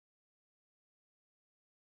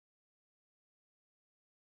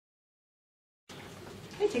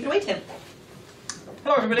Okay, take it away, Tim.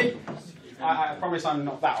 Hello, everybody. I promise I'm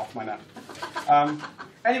not that off my nut.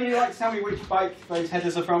 Anybody like to tell me which bike those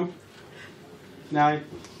headers are from? No?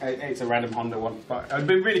 It's a random Honda one. But it would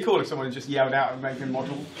be really cool if someone had just yelled out and made a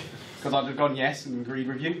model, because I'd have gone yes and agreed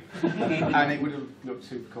with you. And it would have looked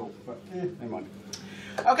super cool. But never mind.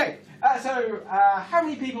 Okay, so how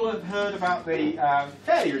many people have heard about the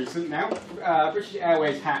fairly recent now British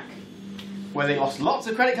Airways hack, where they lost lots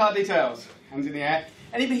of credit card details? Hands in the air.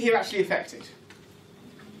 Anybody here actually affected?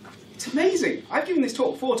 It's amazing. I've given this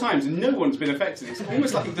talk 4 times and no one's been affected. It's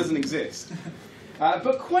almost like it doesn't exist.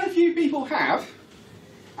 But quite a few people have,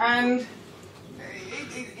 and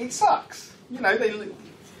it sucks. You know,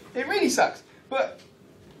 it really sucks. But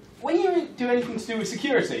when you do anything to do with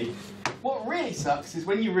security, what really sucks is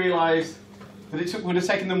when you realise that it would have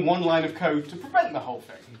taken them 1 line of code to prevent the whole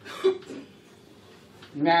thing.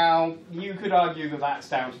 Now, you could argue that that's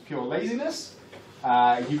down to pure laziness.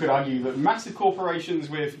 You could argue that massive corporations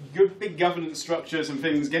with good, big governance structures and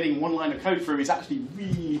things getting 1 line of code through is actually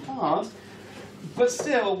really hard. But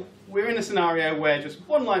still, we're in a scenario where just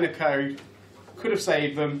 1 line of code could have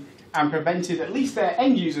saved them and prevented at least their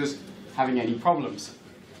end users having any problems.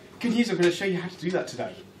 Good news, I'm going to show you how to do that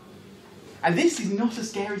today. And this is not a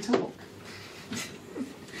scary talk.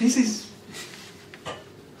 This is...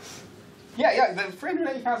 Yeah,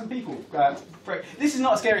 380,000 people. This is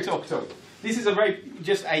not a scary talk at all. This is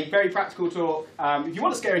just a very practical talk. If you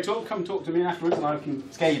want a scary talk, come talk to me afterwards and I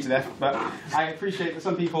can scare you to death. But I appreciate that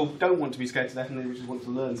some people don't want to be scared to death and they just want to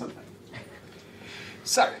learn something.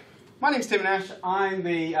 So, my name's Tim Nash. I'm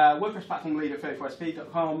the WordPress platform lead at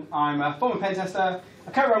 34sp.com. I'm a former pen tester.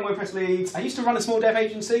 I co-run WordPress leads. I used to run a small dev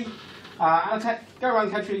agency. And I go around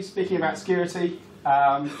the country speaking about security.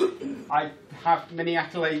 I have many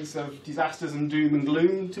accolades of disasters and doom and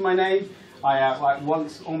gloom to my name. I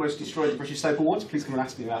once almost destroyed the British Soap Awards. Please come and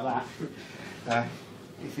ask me about that.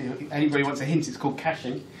 If anybody wants a hint, it's called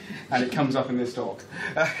caching, and it comes up in this talk.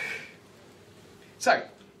 So,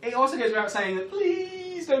 it also goes without saying that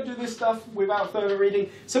please don't do this stuff without further reading.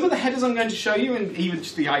 Some of the headers I'm going to show you, and even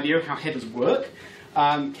just the idea of how headers work,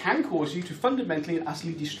 can cause you to fundamentally and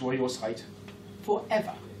utterly destroy your site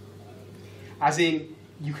forever. As in,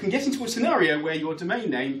 you can get into a scenario where your domain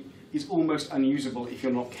name is almost unusable if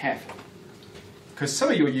you're not careful. Because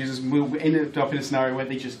some of your users will end up in a scenario where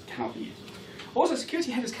they just cannot be used. Also,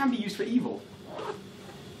 security headers can be used for evil,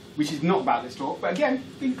 which is not about this talk. But again,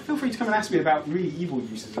 feel free to come and ask me about really evil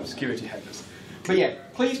uses of security headers. But yeah,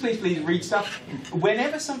 please, please, please read stuff.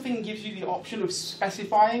 Whenever something gives you the option of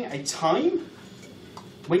specifying a time,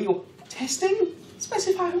 when you're testing,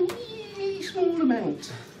 specify a really small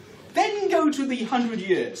amount. Then go to the 100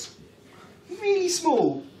 years. Really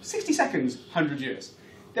small, 60 seconds, 100 years.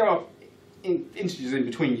 There are integers in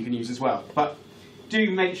between you can use as well. But do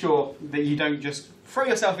make sure that you don't just throw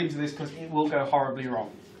yourself into this because it will go horribly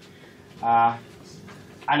wrong.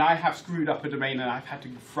 And I have screwed up a domain and I've had to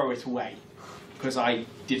throw it away because I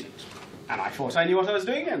didn't. And I thought I knew what I was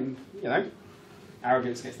doing, and, you know,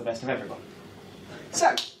 arrogance gets the best of everyone.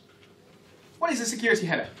 So, what is a security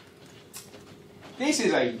header? This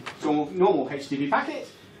is a normal HTTP packet.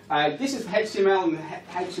 This is the HTML and the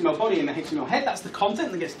HTML body and the HTML head. That's the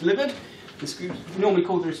content that gets delivered. This is normally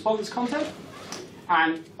called the response content.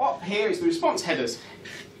 And up here is the response headers.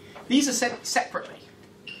 These are sent separately.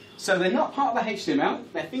 So they're not part of the HTML.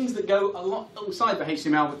 They're things that go alongside the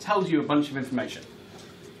HTML that tells you a bunch of information.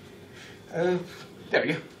 There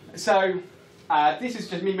we go. So this is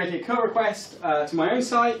just me making a curl request to my own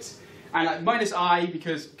site. And -I,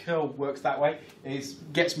 because curl works that way,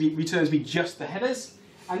 returns me just the headers.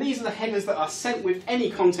 And these are the headers that are sent with any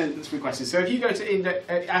content that's requested. So if you go to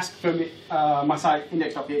ask for my site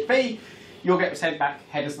index.php, you'll get sent back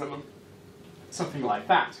headers that look something like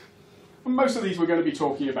that. And most of these we're going to be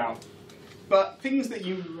talking about. But things that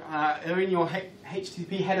are in your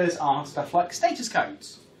HTTP headers are stuff like status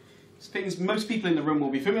codes. It's things most people in the room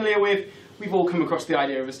will be familiar with. We've all come across the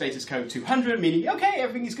idea of a status code 200, meaning, okay,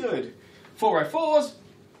 everything is good. 404s,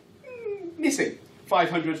 missing.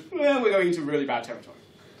 500, well, we're going into really bad territory.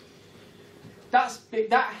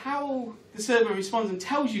 How the server responds and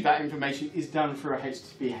tells you that information is done through a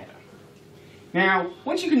HTTP header. Now,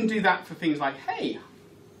 once you can do that for things like, hey,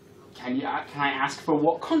 can I ask for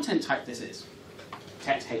what content type this is?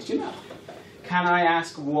 Text HTML. Can I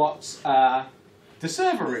ask what the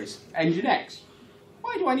server is? Nginx.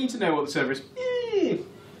 Why do I need to know what the server is?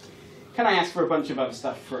 Can I ask for a bunch of other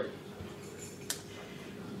stuff through?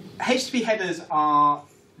 HTTP headers are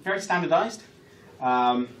very standardized,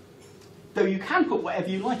 though you can put whatever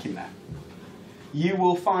you like in there. You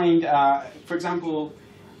will find, for example,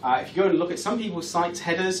 If you go and look at some people's sites'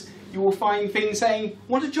 headers, you will find things saying,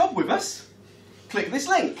 want a job with us? Click this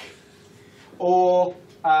link. Or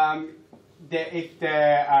if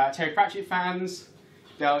they're Terry Pratchett fans,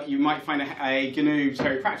 you might find a GNU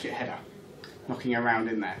Terry Pratchett header knocking around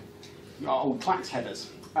in there. Old Clacks headers.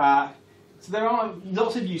 So there are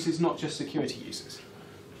lots of uses, not just security uses.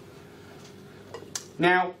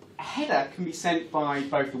 Now, a header can be sent by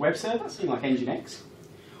both the web server, something like Nginx,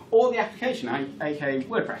 or the application, aka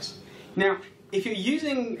WordPress. Now, if you're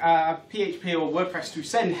using PHP or WordPress to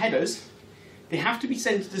send headers, they have to be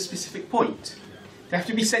sent at a specific point. They have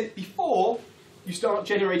to be sent before you start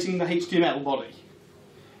generating the HTML body.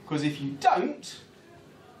 Because if you don't,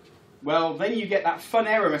 well, then you get that fun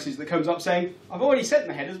error message that comes up saying, I've already sent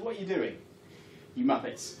the headers, what are you doing? You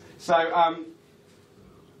muppets. So,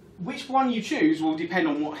 which one you choose will depend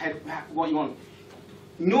on what you want.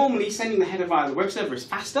 Normally, sending the header via the web server is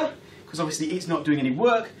faster, because obviously it's not doing any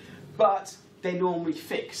work, but they're normally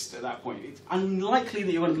fixed at that point. It's unlikely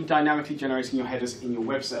that you're going to be dynamically generating your headers in your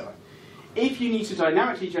web server. If you need to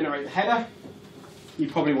dynamically generate the header, you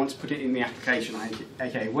probably want to put it in the application,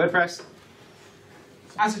 aka WordPress.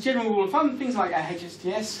 As a general rule of thumb, things like a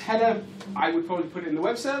HSTS header, I would probably put it in the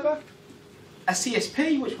web server. A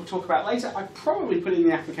CSP, which we'll talk about later, I'd probably put it in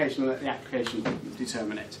the application and let the application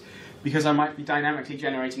determine it, because I might be dynamically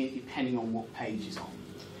generating it depending on what page it's on.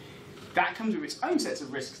 That comes with its own sets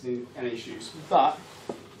of risks and issues, but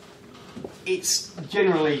it's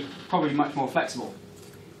generally probably much more flexible.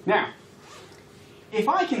 Now, if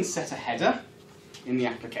I can set a header in the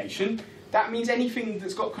application, that means anything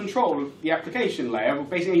that's got control of the application layer, or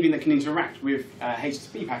basically anything that can interact with a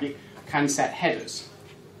HTTP packet, can set headers.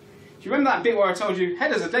 Do you remember that bit where I told you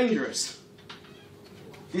headers are dangerous?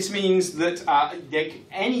 This means that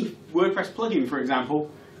any WordPress plugin, for example,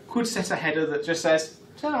 could set a header that just says,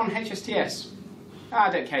 turn on HSTS. I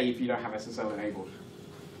don't care if you don't have SSL enabled.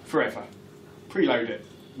 Forever. Preload it.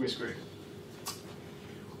 We're screwed.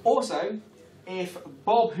 Also, if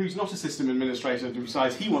Bob, who's not a system administrator,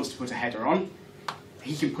 decides he wants to put a header on,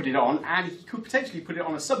 he can put it on, and he could potentially put it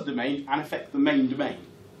on a subdomain and affect the main domain.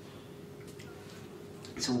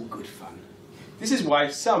 It's all good fun. This is why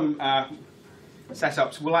some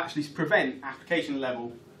setups will actually prevent application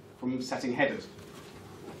level from setting headers.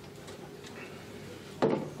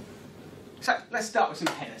 So let's start with some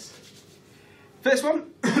headers. First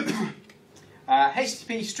one,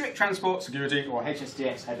 HTTP strict transport security, or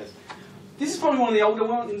HSTS headers. This is probably one of the older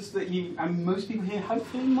ones that you and most people here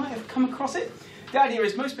hopefully might have come across it. The idea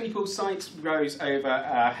is most people's sites goes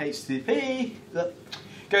over HTTP,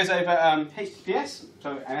 goes over HTTPS,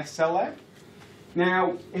 so an SSL layer.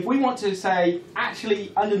 Now, if we want to say,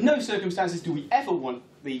 actually, under no circumstances do we ever want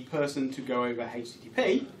the person to go over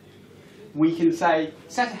HTTP, we can say,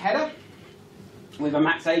 set a header with a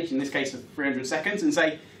max age, in this case of 300 seconds, and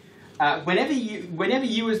say, whenever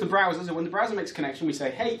you as the browser, so when the browser makes a connection, we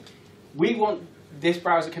say, hey, we want this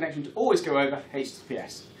browser connection to always go over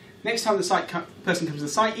HTTPS. Next time the person comes to the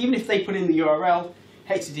site, even if they put in the URL,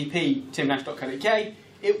 http://timnash.co.uk,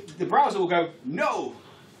 the browser will go, no!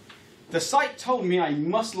 The site told me I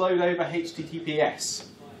must load over HTTPS.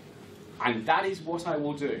 And that is what I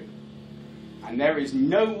will do. And there is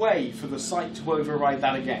no way for the site to override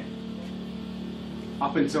that again.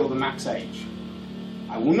 Up until the max age.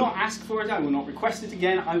 I will not ask for it, I will not request it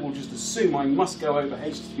again, I will just assume I must go over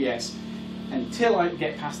HTTPS. Until I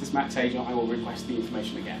get past this max age, I will request the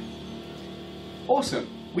information again. Awesome.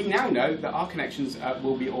 We now know that our connections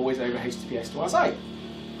will be always over HTTPS to our site.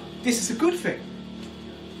 This is a good thing.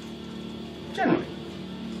 Generally.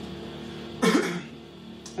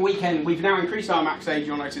 We've now increased our max age,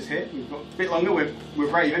 you'll notice here. We've got a bit longer, we're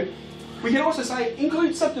braving. We can also say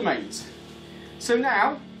include subdomains. So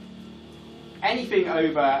now, anything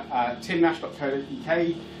over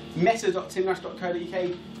timnash.co.uk,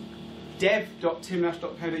 meta.timnash.co.uk,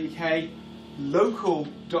 dev.timnash.co.uk,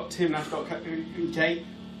 local.timnash.co.uk,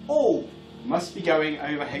 all must be going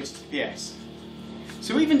over HTTPS.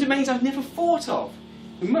 So even domains I've never thought of,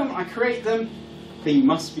 the moment I create them, they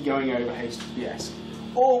must be going over HTTPS.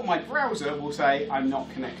 Or my browser will say, I'm not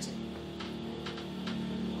connecting.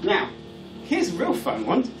 Now, here's a real fun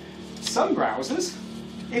one. Some browsers,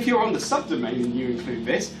 if you're on the subdomain and you include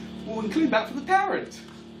this, will include that for the parent.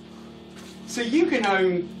 So you can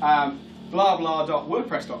own blah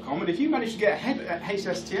blah.wordpress.com, and if you manage to get a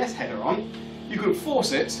HSTS header on, you can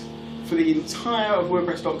force it for the entire of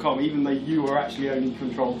WordPress.com, even though you are actually owning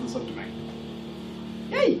control of the subdomain.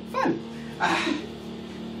 Yay, fun!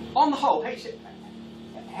 On the whole,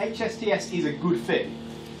 HSTS is a good thing,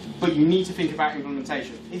 but you need to think about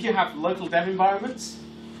implementation. If you have local dev environments,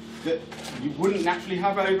 that you wouldn't naturally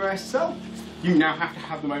have over SSL. You now have to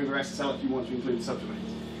have them over SSL if you want to include subdomains.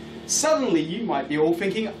 Suddenly you might be all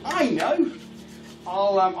thinking, I know,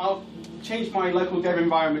 I'll change my local dev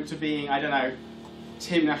environment to being, I don't know,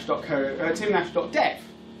 timnash.dev.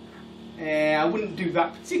 I wouldn't do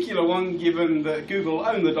that particular one given that Google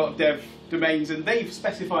own the .dev domains and they've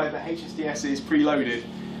specified that HSTS is preloaded,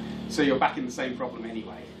 so you're back in the same problem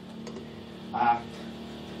anyway.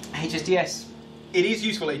 HSTS, it is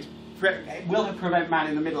useful, it will prevent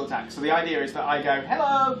man-in-the-middle attacks. So the idea is that I go,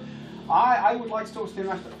 hello, I would like to talk to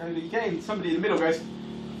timnash.co.uk, and somebody in the middle goes,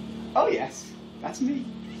 oh yes, that's me.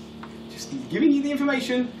 Just giving you the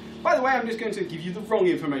information. By the way, I'm just going to give you the wrong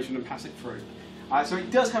information and pass it through. So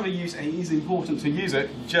it does have a use, and it is important to use it.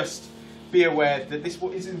 Just be aware that this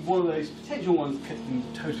is one of those potential ones that can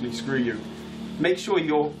totally screw you. Make sure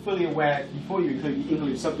you're fully aware before you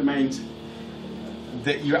include subdomains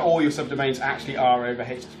that all your subdomains actually are over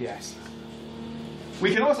HTTPS.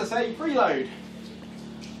 We can also say preload.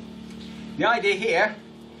 The idea here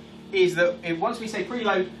is that once we say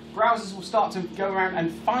preload, browsers will start to go around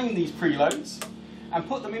and find these preloads and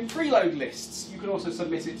put them in preload lists. You can also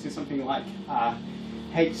submit it to something like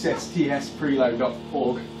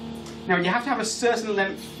hstspreload.org. Now you have to have a certain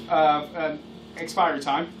length of expiry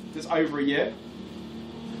time, that's over a year.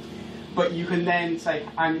 But you can then say,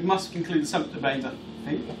 and it must include subdomains, I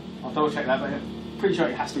think. I'll double check that, but I'm pretty sure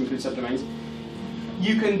it has to include subdomains.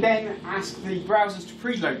 You can then ask the browsers to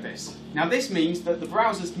preload this. Now this means that the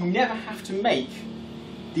browsers never have to make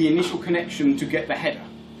the initial connection to get the header.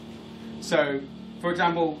 So, for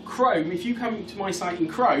example, Chrome, if you come to my site in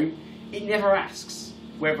Chrome, it never asks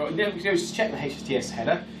whether, it never goes to check the HSTS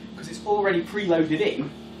header, because it's already preloaded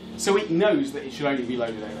in, so it knows that it should only be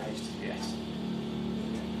loaded over HTTPS.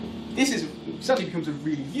 This suddenly becomes a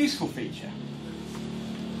really useful feature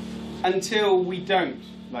until we don't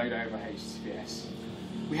load over HTTPS.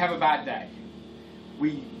 We have a bad day.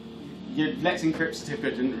 Your Let's Encrypt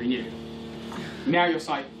certificate didn't renew. Now your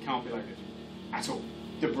site can't be loaded at all.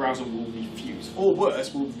 The browser will be fused. Or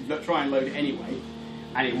worse, we'll try and load it anyway,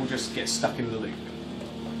 and it will just get stuck in the loop.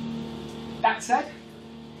 That said,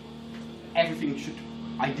 everything should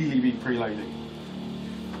ideally be preloaded.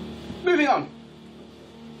 Moving on.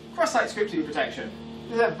 Cross-site scripting protection.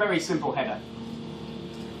 This is a very simple header.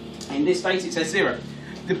 In this case, it says 0.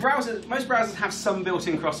 Most browsers have some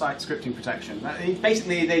built-in cross-site scripting protection.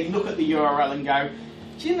 Basically, they look at the URL and go,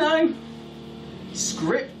 do you know,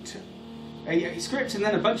 script and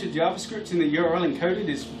then a bunch of JavaScript in the URL encoded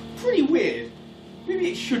is pretty weird.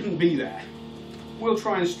 Maybe it shouldn't be there. We'll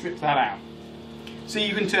try and strip that out. So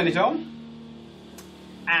you can turn it on,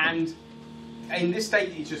 and in this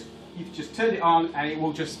state, you just turn it on, and it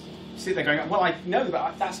will just sit there going, well, I know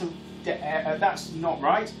that that's not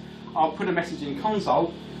right. I'll put a message in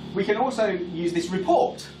console. We can also use this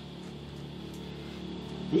report.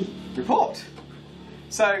 Report.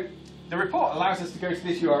 So the report allows us to go to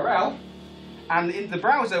this URL, and the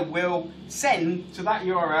browser will send to that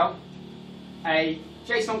URL a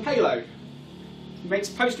JSON payload. It makes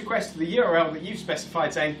a post request to the URL that you've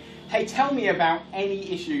specified saying, hey, tell me about any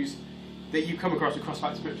issues that you come across with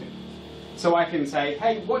cross-site scripting. So I can say,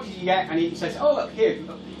 hey, what did you get? And it says, oh, look, here.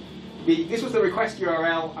 This was the request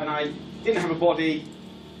URL, and I didn't have a body.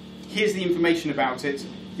 Here's the information about it.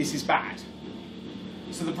 This is bad.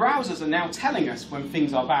 So the browsers are now telling us when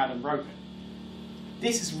things are bad and broken.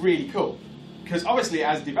 This is really cool, because obviously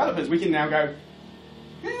as developers we can now go,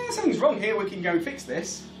 something's wrong here, we can go and fix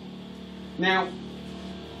this. Now,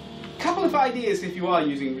 a couple of ideas if you are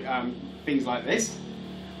using things like this.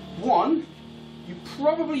 One, you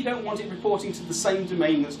probably don't want it reporting to the same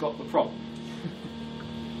domain that's got the problem.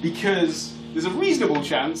 Because there's a reasonable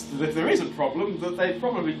chance that if there is a problem, that they've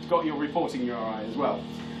probably got your reporting URI as well.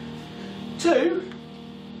 Two,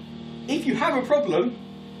 if you have a problem,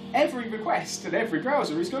 every request and every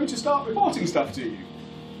browser is going to start reporting stuff to you.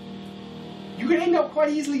 You can end up quite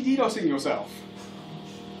easily DDoSing yourself.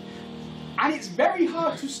 And it's very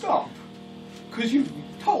hard to stop, because you've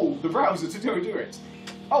told the browser to go do it.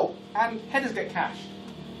 Oh, and headers get cached.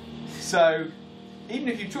 So even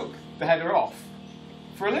if you took the header off,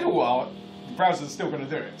 for a little while, the browser's still going to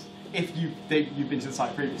do it, if you've been to the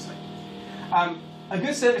site previously. A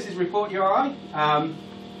good service is report URI.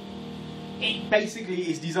 It basically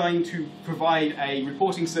is designed to provide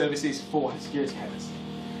reporting services for security headers.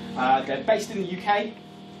 They're based in the UK.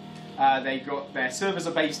 Their servers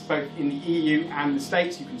are based both in the EU and the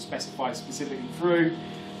States. You can specify specifically through.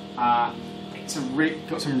 It's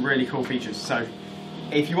got some really cool features. So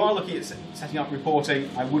if you are looking at setting up reporting,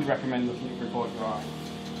 I would recommend looking at report URI.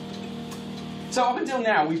 So up until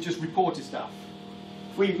now, we've just reported stuff.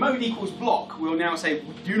 If we mode equals block, we'll now say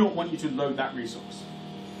we do not want you to load that resource.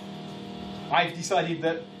 I've decided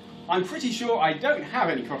that I'm pretty sure I don't have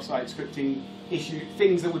any cross-site scripting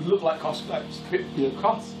things that would look like cross-site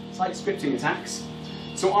scripting attacks,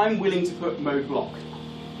 so I'm willing to put mode block.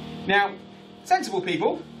 Now, sensible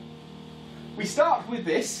people, we start with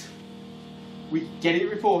this, we get it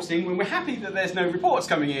reporting. When we're happy that there's no reports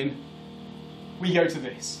coming in, we go to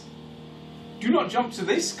this. Do not jump to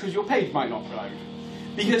this because your page might not load.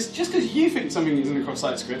 Because just because you think something isn't a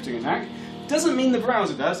cross-site scripting attack doesn't mean the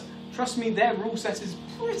browser does. Trust me, their rule set is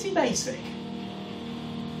pretty basic.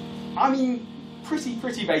 I mean, pretty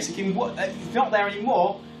basic. It's not there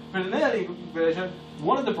anymore, but in an early version,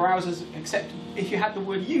 one of the browsers, except if you had the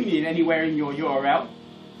word union anywhere in your URL,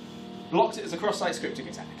 blocks it as a cross-site scripting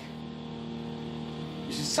attack.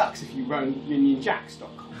 Which just sucks if you run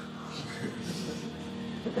unionjacks.com.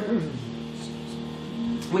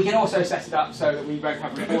 We can also set it up so that we both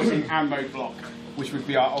have reporting and mode block, which would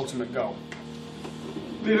be our ultimate goal.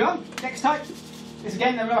 Moving on, next type is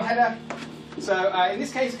again the real header. So in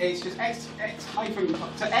this case, it's just x hyphen.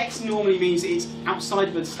 So x normally means it's outside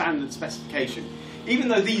of the standard specification. Even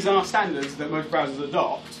though these are standards that most browsers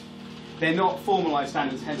adopt, they're not formalized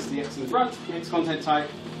standards, hence the x in the front, x content type,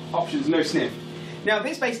 options, no sniff. Now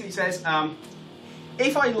this basically says,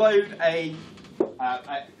 if I load a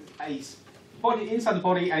body inside the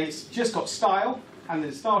body and it's just got style and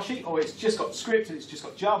there's a style sheet, or it's just got script and it's just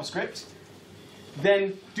got JavaScript,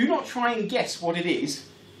 then do not try and guess what it is,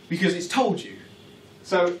 because it's told you.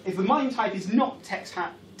 So if the MIME type is not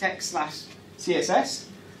text/CSS,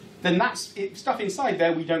 then that's stuff inside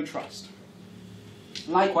there we don't trust.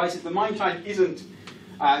 Likewise, if the MIME type isn't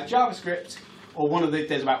JavaScript, or one of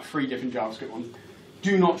there's about 3 different JavaScript ones,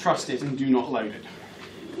 do not trust it and do not load it.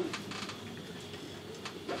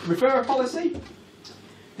 Referrer policy.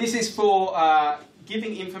 This is for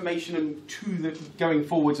giving information to the going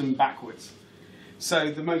forwards and backwards.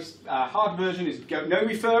 So the most hard version is no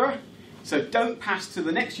referrer. So don't pass to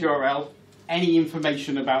the next URL any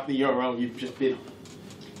information about the URL you've just been on.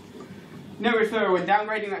 No referrer when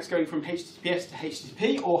downgrading, that's going from HTTPS to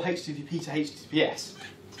HTTP or HTTP to HTTPS.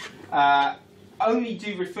 Only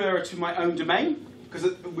do referrer to my own domain, because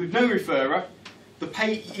with no referrer,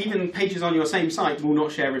 even pages on your same site will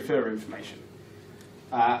not share referrer information.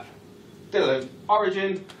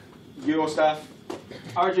 Origin, your stuff.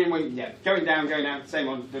 Origin, going down, same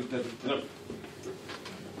one.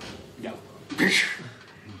 Yeah.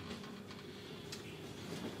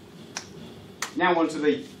 Now on to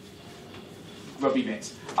the rubby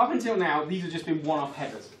bits. Up until now, these have just been one-off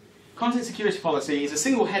headers. Content security policy is a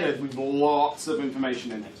single header with lots of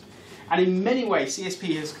information in it. And in many ways,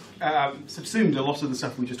 CSP has subsumed a lot of the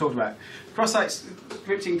stuff we just talked about. Cross-site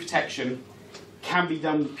scripting protection can be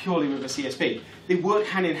done purely with a CSP. They work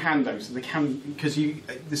hand in hand though, so they can, because the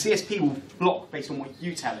CSP will block based on what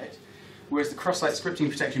you tell it, whereas the cross-site scripting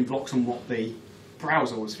protection blocks on what the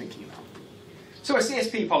browser was thinking about. So a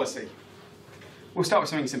CSP policy. We'll start with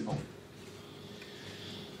something simple.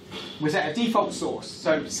 We set a default source,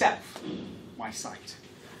 so self, my site.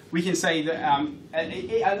 We can say that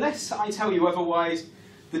unless I tell you otherwise,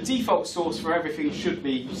 the default source for everything should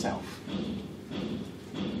be self.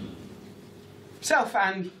 Self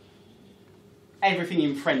and everything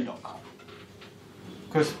in friend.com.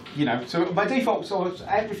 Because, so by default source,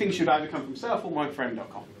 everything should either come from self or my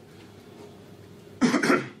friend.com.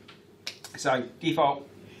 So default,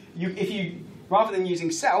 rather than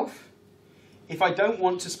using self, if I don't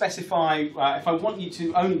want to specify, if I want you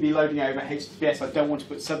to only be loading over HTTPS, I don't want to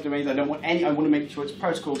put subdomains, I want to make sure it's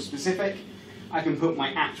protocol specific, I can put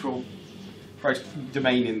my actual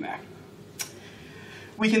domain in there.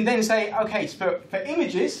 We can then say, okay, so for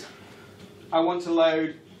images, I want to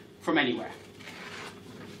load from anywhere.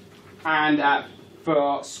 And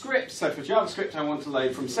for scripts, so for JavaScript, I want to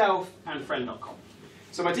load from self and friend.com.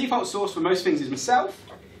 So my default source for most things is myself,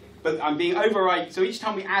 but I'm being overridden. So each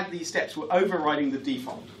time we add these steps, we're overriding the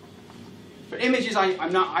default. For images,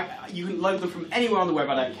 you can load them from anywhere on the web,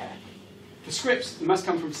 I don't care. For scripts, they must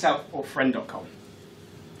come from self or friend.com.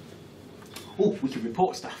 Oh, we can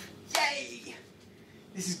report stuff. Yay!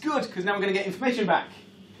 This is good, because now we're going to get information back.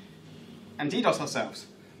 And DDoS ourselves,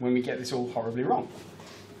 when we get this all horribly wrong.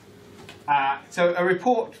 So a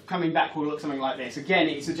report coming back will look something like this. Again,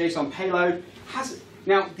 it's a JSON payload.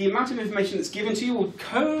 Now, the amount of information that's given to you will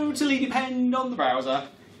totally depend on the browser,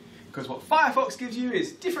 because what Firefox gives you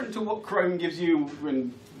is different to what Chrome gives you,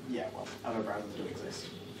 and other browsers do exist.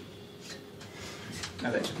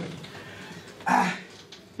 Allegedly. But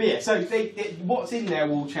yeah, so what's in there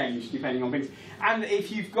will change depending on things. And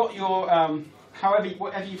if you've got your however,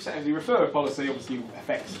 whatever you've set as the referrer policy obviously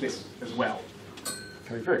affects this as well.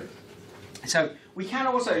 Coming through. So we can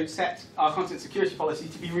also set our content security policy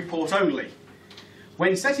to be report only.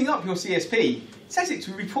 When setting up your CSP, set it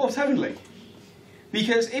to report only.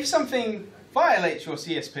 Because if something violates your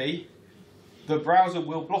CSP, the browser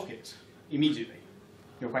will block it immediately.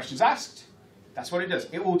 Your question's asked, that's what it does.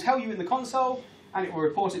 It will tell you in the console, and it will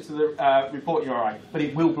report it to the report URI, but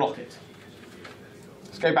it will block it.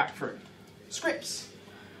 Let's go back through. Scripts.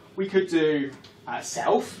 We could do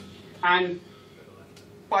self, and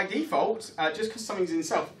by default, just because something's in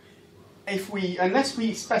self, unless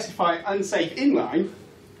we specify unsafe inline,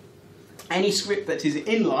 any script that is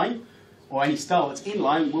inline, or any style that's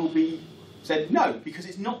inline, will be said no, because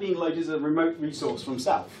it's not being loaded as a remote resource from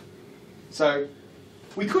self. So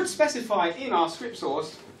we could specify in our script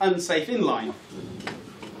source unsafe inline.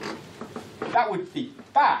 That would be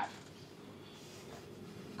bad,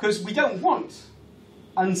 because we don't want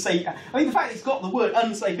unsafe. I mean, the fact it's got the word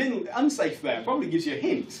unsafe there probably gives you a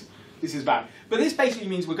hint. This is bad. But this basically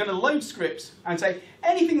means we're going to load scripts and say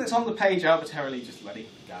anything that's on the page arbitrarily, just let it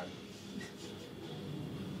go.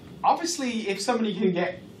 Obviously, if somebody can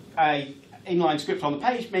get an inline script on the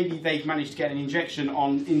page, maybe they've managed to get an injection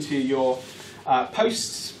into your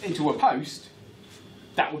posts, into a post,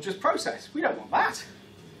 that will just process. We don't want that.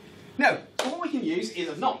 No, so what we can use is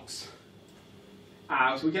a nonce.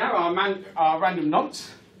 So we can have our random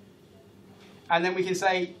nonce, and then we can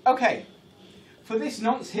say, okay, for this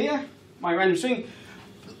nonce here, my random string,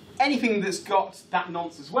 anything that's got that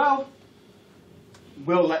nonce as well,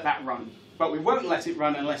 we'll let that run. But we won't let it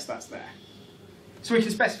run unless that's there. So we can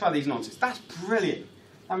specify these nonces. That's brilliant.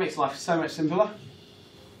 That makes life so much simpler.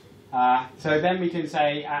 So then we can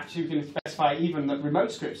say, actually, we can specify even the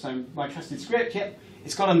remote script. So my trusted script, yep,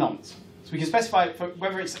 it's got a nonce. So we can specify it for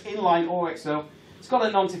whether it's inline or external. It's got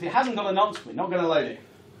a nonce. If it hasn't got a nonce, we're not going to load it.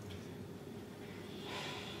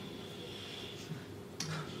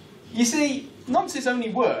 You see, nonces only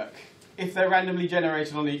work if they're randomly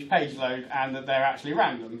generated on each page load and that they're actually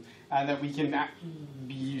random and that we can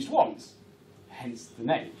be used once, hence the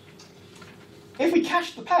name. If we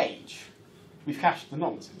cache the page, we've cached the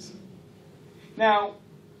nonces. Now,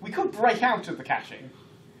 we could break out of the caching,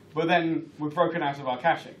 but then we're broken out of our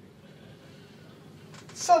caching.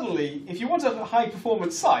 Suddenly, if you want a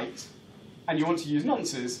high-performance site and you want to use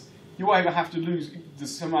nonces, you either have to lose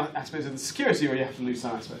some aspects of the security or you have to lose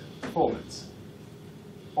some aspect of performance.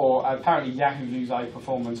 Or apparently Yahoo lose either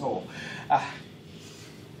performance or.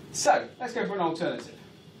 So, let's go for an alternative.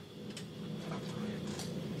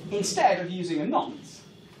 Instead of using a nonce,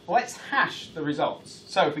 let's hash the results.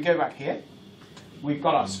 So if we go back here, we've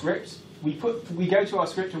got our script. We go to our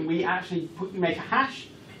script and we actually make a hash.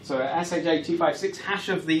 So SHA-256 hash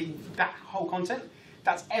of that whole content.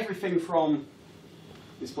 That's everything from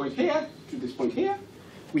this point here to this point here.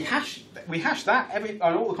 We hash that and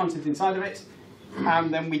all the content inside of it,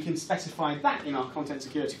 and then we can specify that in our content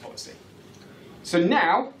security policy. So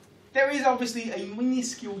now there is obviously a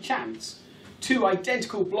minuscule chance two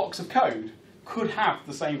identical blocks of code could have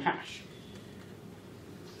the same hash.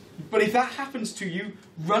 But if that happens to you,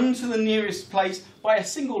 run to the nearest place, buy a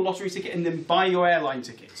single lottery ticket, and then buy your airline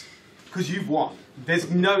ticket, because you've won.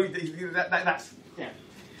 There's no, that's, yeah.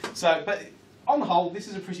 So, but on the whole, this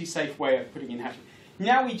is a pretty safe way of putting in hashing.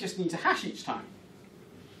 Now we just need to hash each time.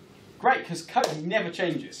 Great, because code never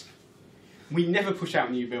changes. We never push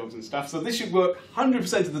out new builds and stuff, so this should work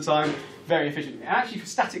 100% of the time very efficiently. And actually for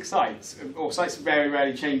static sites, or sites very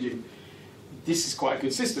rarely changing, this is quite a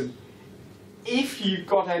good system. If you've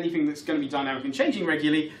got anything that's going to be dynamic and changing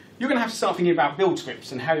regularly, you're going to have to start thinking about build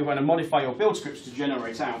scripts and how you're going to modify your build scripts to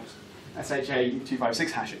generate out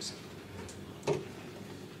SHA-256 hashes.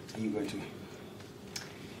 Are you going to?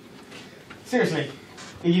 Seriously,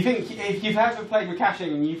 if you've ever played with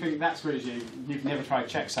caching and you think that screws you, you've never tried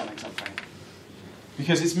checksum or something.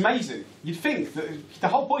 Because it's amazing. You'd think that the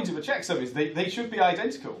whole point of a checksum is they should be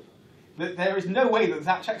identical. That there is no way that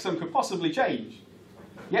that checksum could possibly change.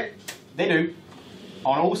 Yep, they do,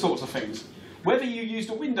 on all sorts of things. Whether you used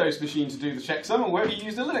a Windows machine to do the checksum or whether you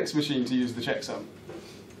used a Linux machine to use the checksum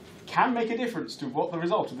can make a difference to what the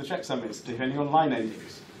result of the checksum is, depending on line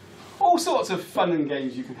endings. All sorts of fun and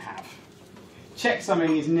games you can have.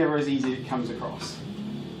 Checksumming is never as easy as it comes across.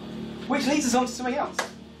 Which leads us on to something else.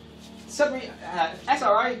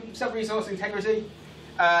 SRI, sub-resource integrity.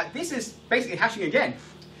 This is basically hashing again.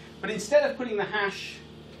 But instead of putting the hash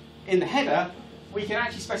in the header, we can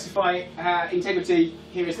actually specify integrity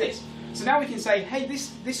here is this. So now we can say, hey,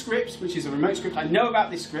 this script, which is a remote script, I know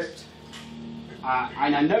about this script,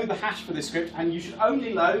 and I know the hash for this script, and you should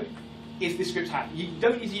only load if this script had. You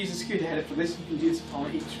don't need to use a security header for this, you can do this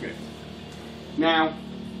on each script. Now,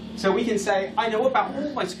 so we can say, I know about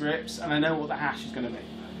all my scripts and I know what the hash is going to be.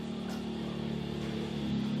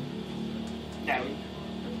 Now,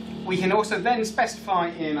 we can also then specify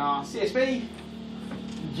in our CSV,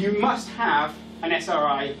 you must have an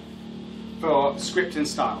SRI for script and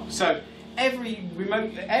style. So every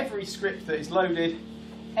script that is loaded,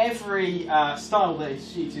 every style that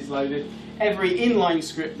is loaded, every inline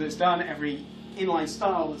script that's done, every inline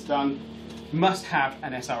style that's done, must have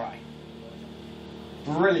an SRI.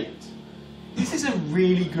 Brilliant. This is a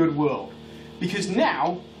really good world, because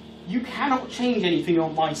now you cannot change anything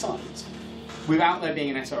on my site without there being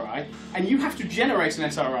an SRI, and you have to generate an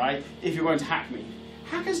SRI if you're going to hack me.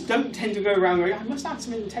 Hackers don't tend to go around going, I must add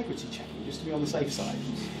some integrity checking just to be on the safe side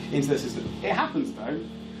into the system. It happens though,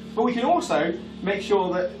 but we can also make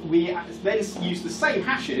sure that we then use the same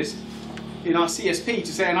hashes in our CSP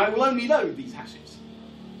to say, and I will only load these hashes.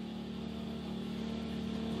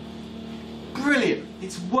 Brilliant.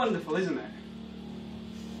 It's wonderful, isn't it?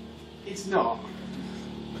 It's not.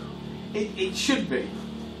 It should be.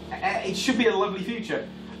 It should be a lovely future,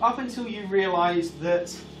 up until you realise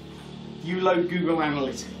that you load Google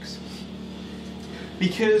Analytics.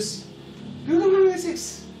 Because Google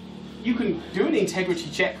Analytics, you can do an integrity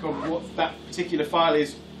check on what that particular file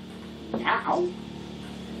is now,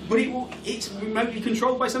 but it's remotely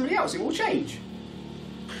controlled by somebody else. It will change.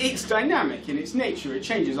 It's dynamic in its nature. It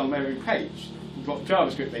changes on every page. You've got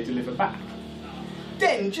JavaScript they deliver back.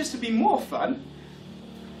 Then, just to be more fun,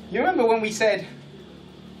 you remember when we said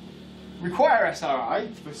require SRI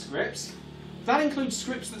for scripts? That includes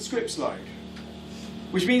scripts that scripts load,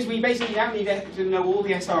 which means we basically now need to know all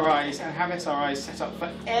the SRIs and have SRIs set up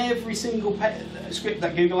for every single script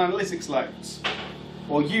that Google Analytics loads,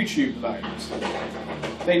 or YouTube loads.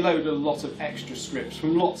 They load a lot of extra scripts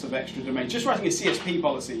from lots of extra domains. Just writing a CSP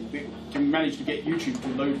policy that can manage to get YouTube to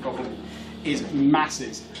load properly is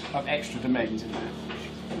masses of extra domains in there.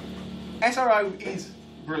 SRI is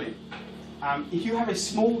brilliant. If you have a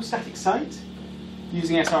small static site,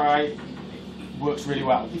 using SRI works really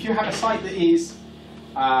well. If you have a site that is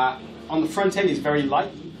on the front end is very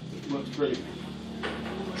light, it works brilliantly.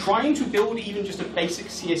 Trying to build even just a basic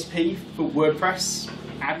CSP for WordPress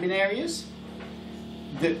admin areas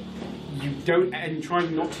that you don't, and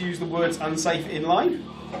trying not to use the words unsafe inline,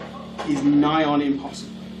 is nigh on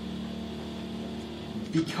impossible.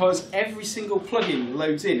 Because every single plugin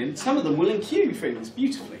loads in, and some of them will enqueue things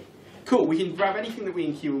beautifully. Cool, we can grab anything that we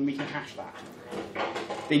enqueue and we can hash that.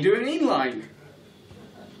 They do an inline.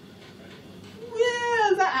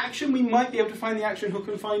 Yeah, that action, we might be able to find the action hook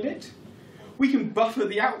and find it. We can buffer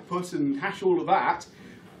the output and hash all of that,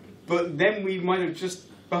 but then we might have just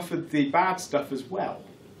buffered the bad stuff as well.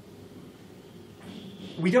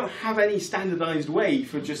 We don't have any standardized way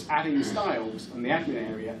for just adding styles in the admin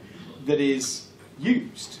area that is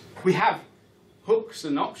used. We have hooks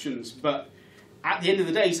and options, but at the end of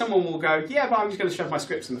the day, someone will go, yeah, but I'm just going to shove my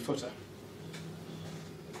scripts in the footer.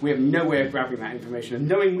 We have no way of grabbing that information and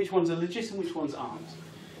knowing which ones are legit and which ones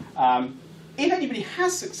aren't. If anybody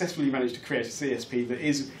has successfully managed to create a CSP that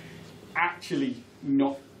is actually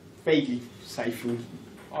not vaguely safe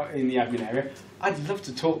in the admin area, I'd love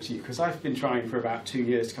to talk to you, because I've been trying for about 2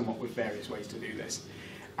 years to come up with various ways to do this.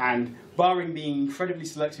 And barring being incredibly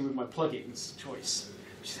selective with my plugins choice,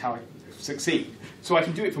 which is how I succeed, so I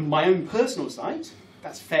can do it from my own personal site,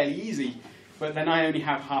 that's fairly easy, but then I only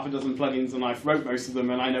have half a dozen plugins and I've wrote most of them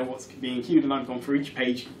and I know what's being queued and I've gone through each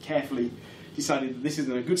page carefully, decided that this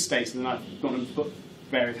isn't a good state, so then I've gone and put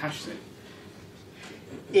various hashes in.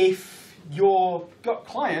 If you've got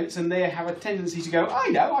clients and they have a tendency to go, I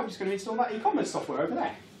know, I'm just going to install that e-commerce software over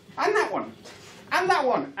there, and that one, and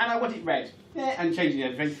I want it red, and changing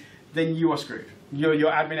everything, then you are screwed.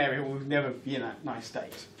 Your admin area will never be in a nice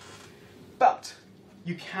state. But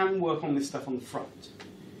you can work on this stuff on the front.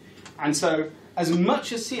 And so, as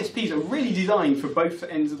much as CSPs are really designed for both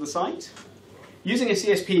ends of the site, using a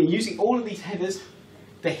CSP and using all of these headers,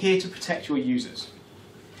 they're here to protect your users.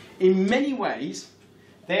 In many ways,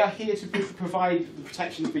 they are here to provide the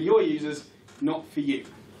protection for your users, not for you.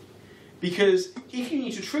 Because if you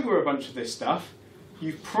need to trigger a bunch of this stuff,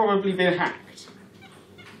 you've probably been hacked.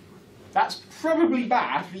 That's probably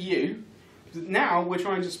bad for you. Now we're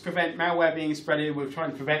trying to prevent malware being spreaded, we're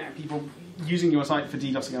trying to prevent people using your site for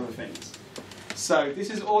DDoSing other things. So this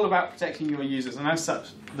is all about protecting your users, and as such,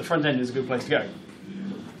 the front end is a good place to go.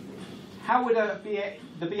 How would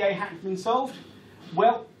the BA hack been solved?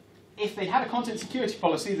 Well, if they had a content security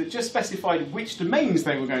policy that just specified which domains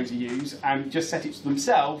they were going to use and just set it to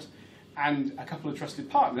themselves and a couple of trusted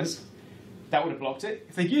partners, that would have blocked it.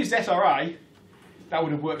 If they'd used SRI, that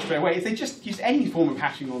would have worked straight away. If they just used any form of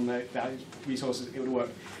hashing on those resources, it would work.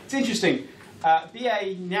 It's interesting.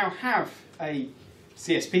 BA now have a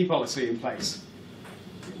CSP policy in place.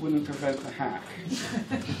 It wouldn't prevent the hack.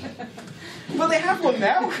 Well, they have one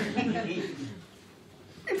now.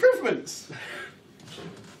 Improvements.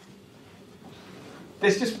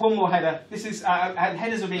 There's just one more header. This is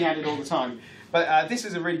headers are being added all the time, but this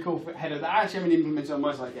is a really cool header that I actually haven't implemented on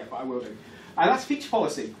my site yet, but I will do. And that's feature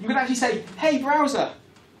policy. You can actually say, "Hey browser,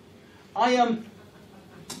 I'd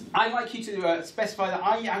like you to specify that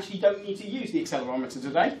I actually don't need to use the accelerometer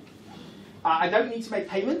today. I don't need to make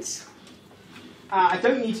payments. I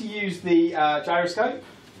don't need to use the gyroscope.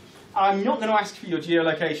 I'm not going to ask for your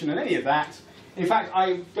geolocation and any of that. In fact,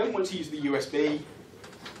 I don't want to use the USB.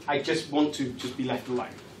 I just want to just be left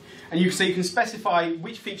alone." And so you can specify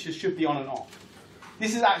which features should be on and off.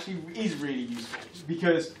 This is really useful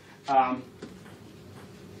because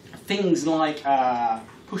things like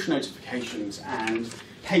push notifications and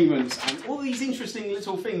payments and all these interesting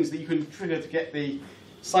little things that you can trigger to get the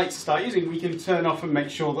site to start using, we can turn off and make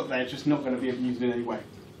sure that they're just not going to be abused in any way.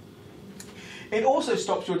 It also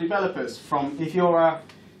stops your developers from, if you're a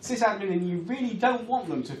sysadmin and you really don't want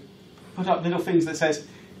them to put up little things that says,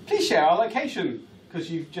 "Please share our location," because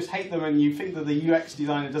you just hate them and you think that the UX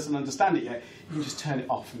designer doesn't understand it yet, you can just turn it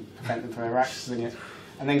off and prevent them from ever accessing it,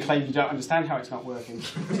 and then claim you don't understand how it's not working.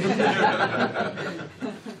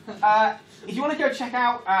 If you want to go check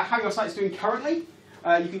out how your site's doing currently,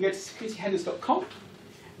 you can go to securityheaders.com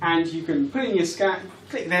and you can put in your scan,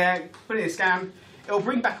 click there, put in a scan. It will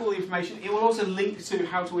bring back all the information. It will also link to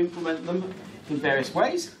how to implement them in various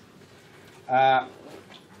ways.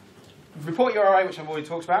 Report URI, which I've already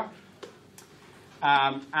talked about,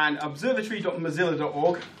 and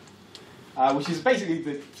observatory.mozilla.org, which is basically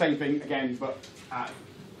the same thing again, but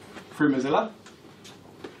through Mozilla.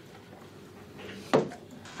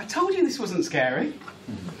 I told you this wasn't scary.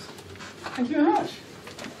 Thank you very much.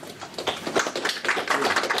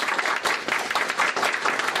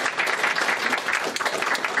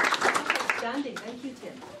 Outstanding, thank you,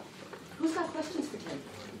 Tim. Who's got questions for Tim?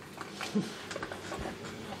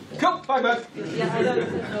 Cool, bye, bud. Yeah, I know,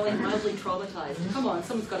 like mildly traumatized. Come on,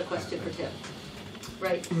 someone's got a question for Tim.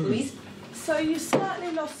 Right, Louise? So you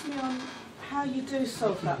slightly lost me on how you do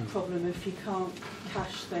solve that problem if you can't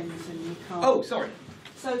cache things and you can't... Oh, sorry.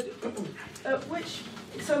 So,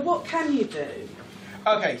 so what can you do?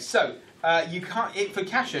 Okay, so you can't, for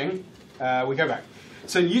caching, we go back.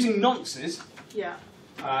 So using nonces, Yeah.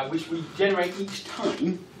 which we generate each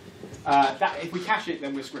time, that if we cache it,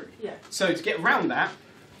 then we're screwed. Yeah. So to get around that,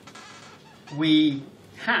 we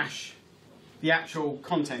hash the actual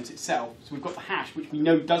content itself. So we've got the hash, which we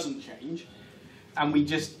know doesn't change, and we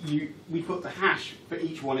put the hash for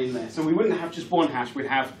each one in there. So we wouldn't have just one hash. We'd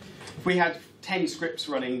have, if we had 10 scripts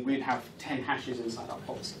running, we'd have 10 hashes inside our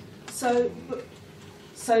policy. So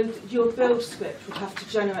your build script would have to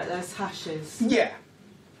generate those hashes Yeah.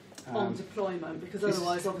 on deployment, because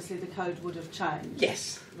otherwise, obviously, the code would have changed.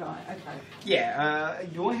 Yes. Right. Okay. Yeah.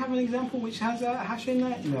 Do I have an example which has a hash in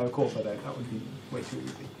there? No, of course I don't. That would be way too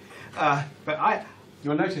easy. But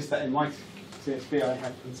you'll notice that in my CSV I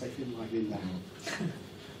have unsafely line in there.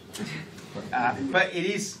 But it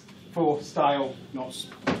is for style, not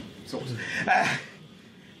source.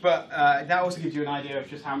 But that also gives you an idea of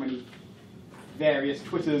just how many various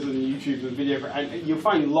Twitters and YouTubes and video, and you'll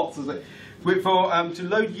find lots of it. To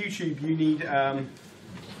load YouTube, you need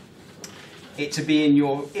it to be in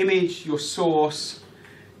your image, your source,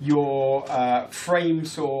 your frame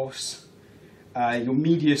source, your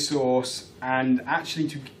media source, and actually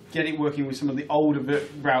to get it working with some of the older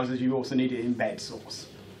browsers, you also need it in embed source.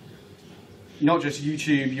 Not just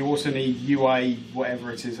YouTube, you also need UI,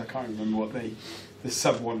 whatever it is. I can't remember what the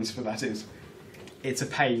sub ones for that is. It's a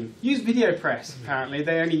pain. Use VideoPress, apparently.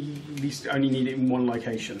 They only need it in one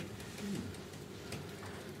location.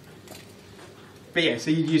 But yeah,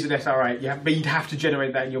 so you'd use an SRI, yeah, but you'd have to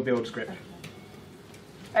generate that in your build script.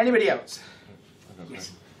 Anybody else? Okay.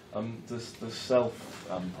 Yes. The self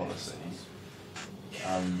policy,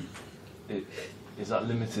 is that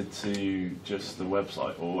limited to just the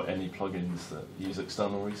website or any plugins that use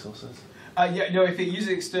external resources? Yeah, no. If it uses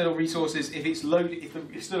external resources, if the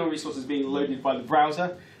external resource is being loaded by the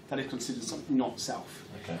browser, that is considered something not self.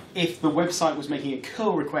 Okay. If the website was making a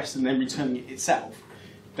curl request and then returning it itself,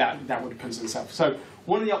 that would be considered self. So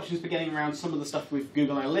one of the options for getting around some of the stuff with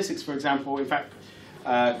Google Analytics, for example, in fact,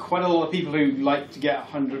 quite a lot of people who like to get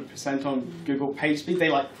 100% on Google PageSpeed, they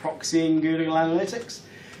like proxying Google Analytics.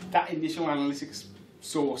 That initial analytics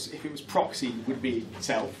source, if it was proxied, would be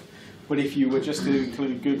self. But if you were just to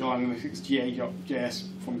include Google Analytics GA.js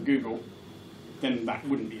from Google, then that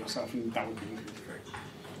wouldn't be yourself, and that would be included free.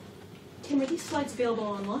 Tim, are these slides available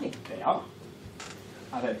online? They are.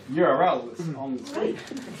 At a URL that's on the screen.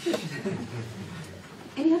 Right.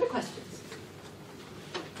 Any other questions?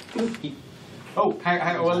 Oh, hang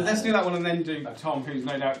on, well, let's do that one and then do Tom, who's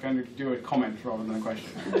no doubt going to do a comment rather than a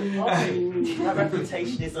question. That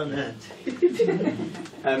reputation is unearned.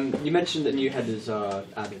 You mentioned that new headers are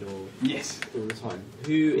added all the time.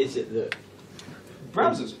 Who is it that...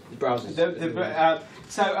 Browsers. Browsers.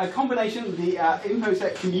 So a combination of the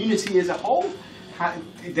InfoSec community as a whole.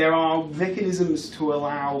 There are mechanisms to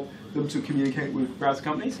allow them to communicate with browser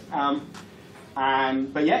companies.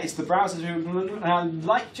 But yeah, it's the browsers who implement,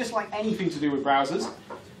 just like anything to do with browsers,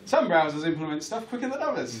 some browsers implement stuff quicker than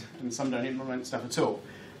others, and some don't implement stuff at all.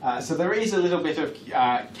 So there is a little bit of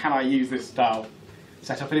can I use this style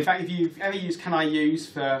setup. And in fact, if you've ever used can I use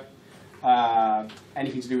for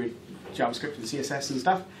anything to do with JavaScript and CSS and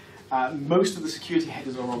stuff, most of the security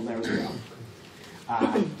headers are on there as well.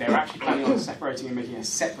 They're actually planning on separating and making a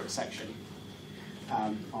separate section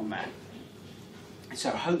on there.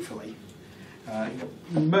 So hopefully,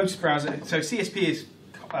 most browsers, so CSP is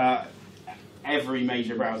every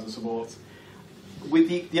major browser supports. With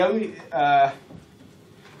the only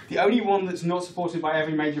one that's not supported by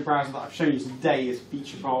every major browser that I've shown you today is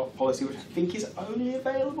feature policy, which I think is only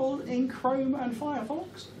available in Chrome and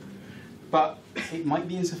Firefox, but it might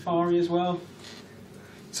be in Safari as well.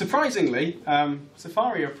 Surprisingly,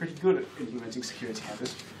 Safari are pretty good at implementing security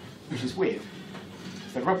headers, which is weird.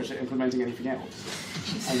 They're rubbish at implementing anything else,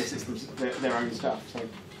 unless it's their own stuff. So,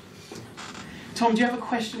 Tom, do you have a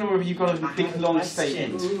question, or have you got a big long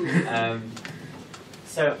statement?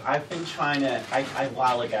 So I've been trying to. A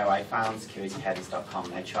while ago, I found securityheaders.com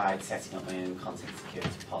and I tried setting up my own content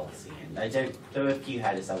security policy. And there were a few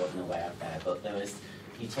headers I wasn't aware of there, but there was.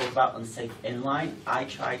 You talk about unsafe inline. I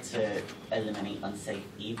tried to eliminate unsafe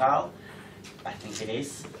eval. I think it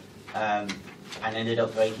is. And ended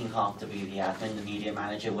up breaking half WP admin. The media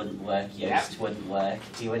manager wouldn't work. Yoast wouldn't work.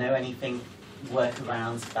 Do you know anything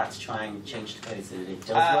workarounds that to try and change the code so that it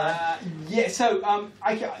does work? Yeah. So I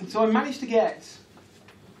managed to get,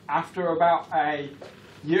 after about a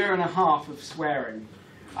year and a half of swearing,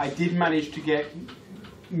 I did manage to get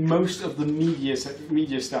most of the media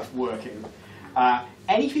stuff working.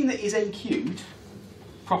 Anything that is enqueued,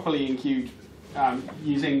 properly enqueued,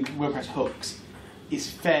 using WordPress hooks, is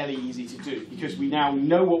fairly easy to do because we now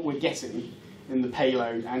know what we're getting in the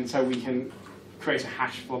payload, and so we can create a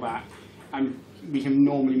hash for that, and we can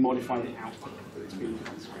normally modify the output that's being put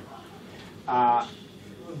on the screen.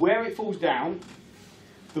 Where it falls down,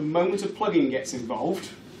 the moment a plugin gets involved,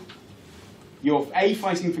 you're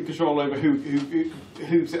fighting for control over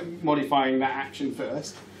who's modifying that action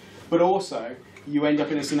first, but also you end up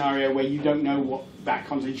in a scenario where you don't know what that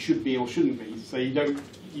content should be or shouldn't be, so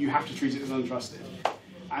you have to treat it as untrusted,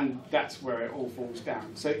 and that's where it all falls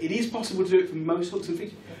down. So it is possible to do it for most hooks and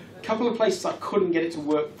features. A couple of places I couldn't get it to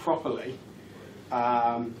work properly.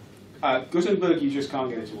 Gutenberg, you just can't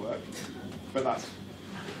get it to work, but let's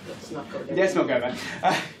not go there.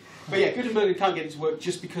 But yeah, Gutenberg can't get it to work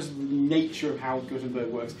just because of the nature of how Gutenberg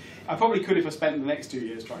works. I probably could if I spent the next 2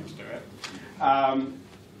 years trying to do it.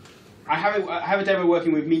 I have a demo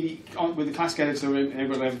working with media, with the classic editor and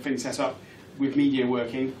everything set up with media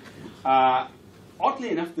working. Oddly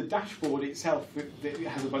enough, the dashboard itself it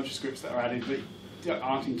has a bunch of scripts that are added that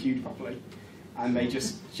aren't enqueued properly, and they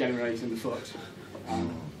just generate in the foot,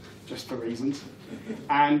 just for reasons.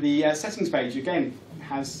 And the settings page again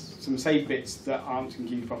has some save bits that aren't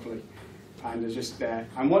enqueued properly, and are just there.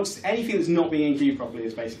 And once anything that's not being enqueued properly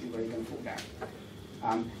is basically where you're going to fall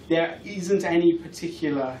down. There isn't any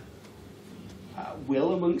particular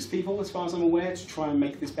will amongst people, as far as I'm aware, to try and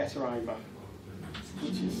make this better either,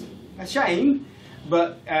 which is a shame,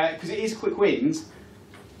 but because it is quick wins.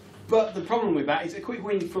 But the problem with that is a quick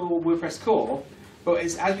win for WordPress core, but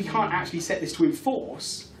as we can't actually set this to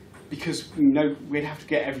enforce, because we know we'd have to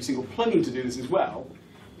get every single plugin to do this as well,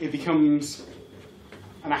 it becomes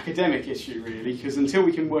an academic issue really, because until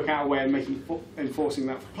we can work out a way of enforcing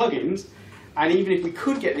that for plugins, and even if we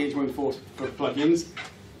could get it to enforce for plugins,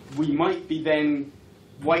 we might be then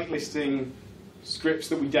whitelisting scripts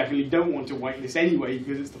that we definitely don't want to whitelist anyway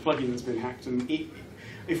because it's the plugin that's been hacked. And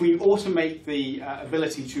if we automate the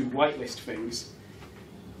ability to whitelist things,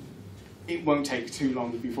 it won't take too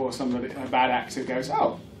long before a bad actor goes,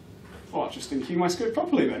 oh, well, I'll just enqueue my script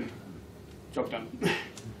properly then. Job done.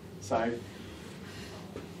 So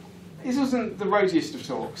this wasn't the rosiest of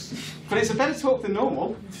talks, but it's a better talk than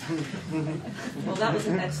normal. Well, that was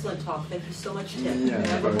an excellent talk. Thank you so much, Tim. Yeah, Can I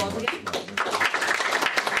have very applause much. again?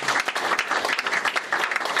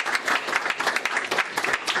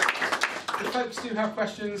 If folks do have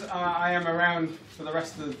questions, I am around for the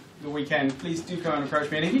rest of the weekend. Please do come and approach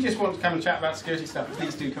me. And if you just want to come and chat about security stuff,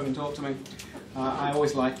 please do come and talk to me. I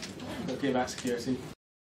always like talking about security.